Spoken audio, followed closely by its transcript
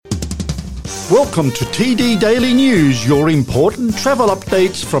Welcome to TD Daily News, your important travel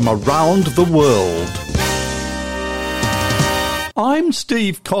updates from around the world. I'm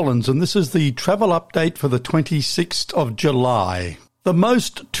Steve Collins, and this is the travel update for the 26th of July. The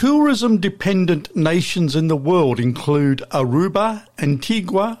most tourism-dependent nations in the world include Aruba,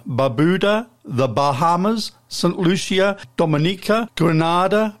 Antigua, Barbuda, the Bahamas, St. Lucia, Dominica,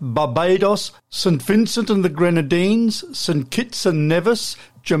 Grenada, Barbados, St. Vincent and the Grenadines, St. Kitts and Nevis,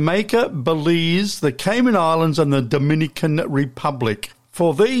 Jamaica, Belize, the Cayman Islands and the Dominican Republic.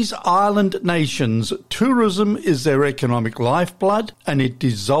 For these island nations, tourism is their economic lifeblood, and it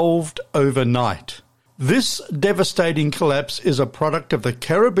dissolved overnight. This devastating collapse is a product of the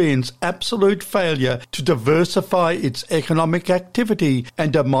Caribbean's absolute failure to diversify its economic activity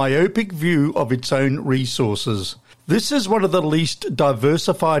and a myopic view of its own resources. This is one of the least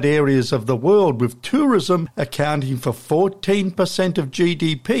diversified areas of the world, with tourism accounting for 14% of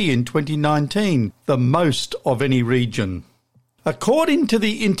GDP in 2019, the most of any region. According to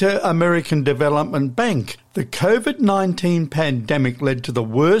the Inter-American Development Bank, the COVID-19 pandemic led to the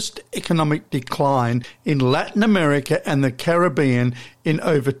worst economic decline in Latin America and the Caribbean in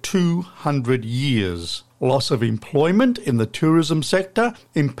over 200 years. Loss of employment in the tourism sector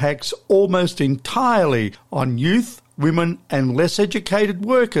impacts almost entirely on youth, women and less educated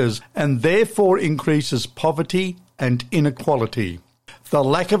workers, and therefore increases poverty and inequality. The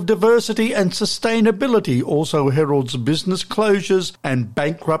lack of diversity and sustainability also heralds business closures and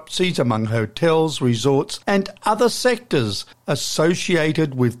bankruptcies among hotels, resorts and other sectors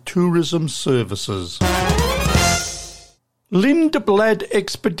associated with tourism services. Lindblad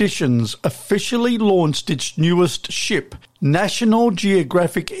Expeditions officially launched its newest ship, National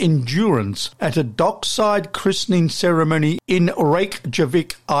Geographic Endurance, at a dockside christening ceremony in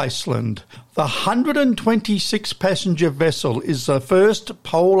Reykjavik, Iceland. The 126-passenger vessel is the first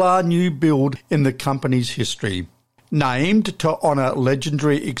polar new build in the company's history. Named to honour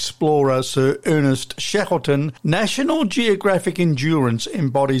legendary explorer Sir Ernest Shackleton, National Geographic Endurance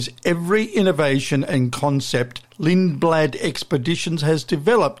embodies every innovation and concept Lindblad Expeditions has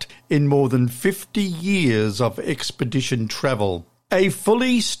developed in more than 50 years of expedition travel. A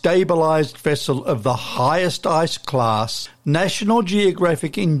fully stabilised vessel of the highest ice class, National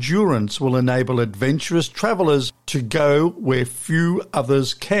Geographic Endurance will enable adventurous travellers to go where few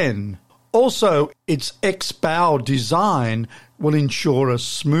others can. Also, its X-bow design will ensure a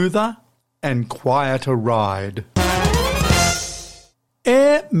smoother and quieter ride.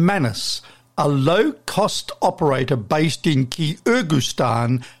 Air Manus, a low-cost operator based in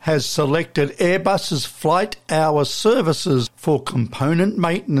Kyrgyzstan, has selected Airbus's flight hour services for component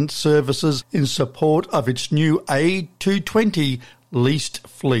maintenance services in support of its new A220 leased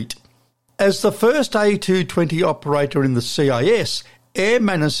fleet. As the first A220 operator in the CIS, Air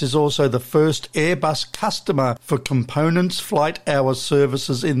Manus is also the first Airbus customer for components flight hour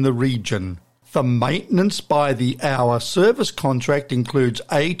services in the region. The maintenance by the hour service contract includes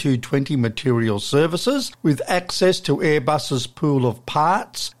A220 material services with access to Airbus's pool of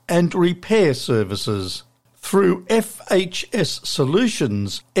parts and repair services. Through FHS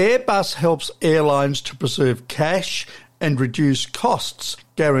Solutions, Airbus helps airlines to preserve cash and reduce costs,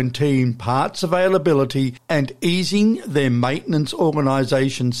 guaranteeing parts availability and easing their maintenance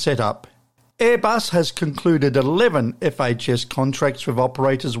organisation setup. Airbus has concluded 11 FHS contracts with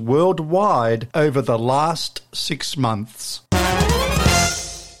operators worldwide over the last 6 months.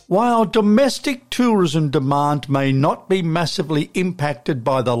 While domestic tourism demand may not be massively impacted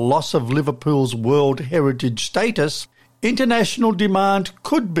by the loss of Liverpool's World Heritage status, international demand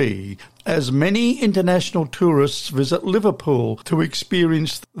could be, as many international tourists visit Liverpool to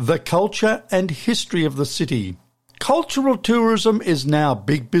experience the culture and history of the city. Cultural tourism is now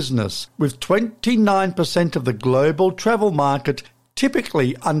big business, with 29% of the global travel market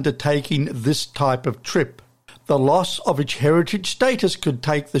typically undertaking this type of trip. The loss of its heritage status could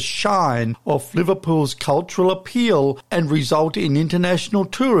take the shine off Liverpool's cultural appeal and result in international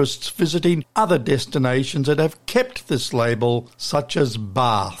tourists visiting other destinations that have kept this label, such as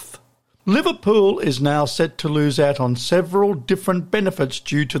Bath. Liverpool is now set to lose out on several different benefits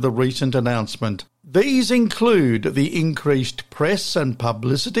due to the recent announcement. These include the increased press and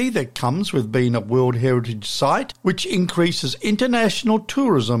publicity that comes with being a World Heritage Site, which increases international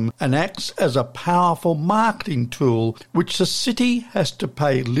tourism and acts as a powerful marketing tool which the city has to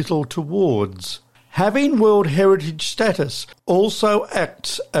pay little towards. Having World Heritage status also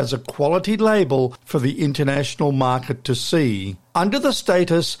acts as a quality label for the international market to see. Under the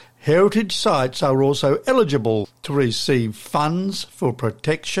status, heritage sites are also eligible to receive funds for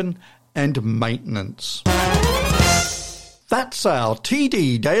protection and maintenance. That's our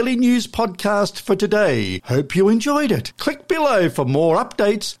TD Daily News podcast for today. Hope you enjoyed it. Click below for more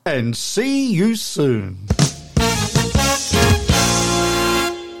updates and see you soon.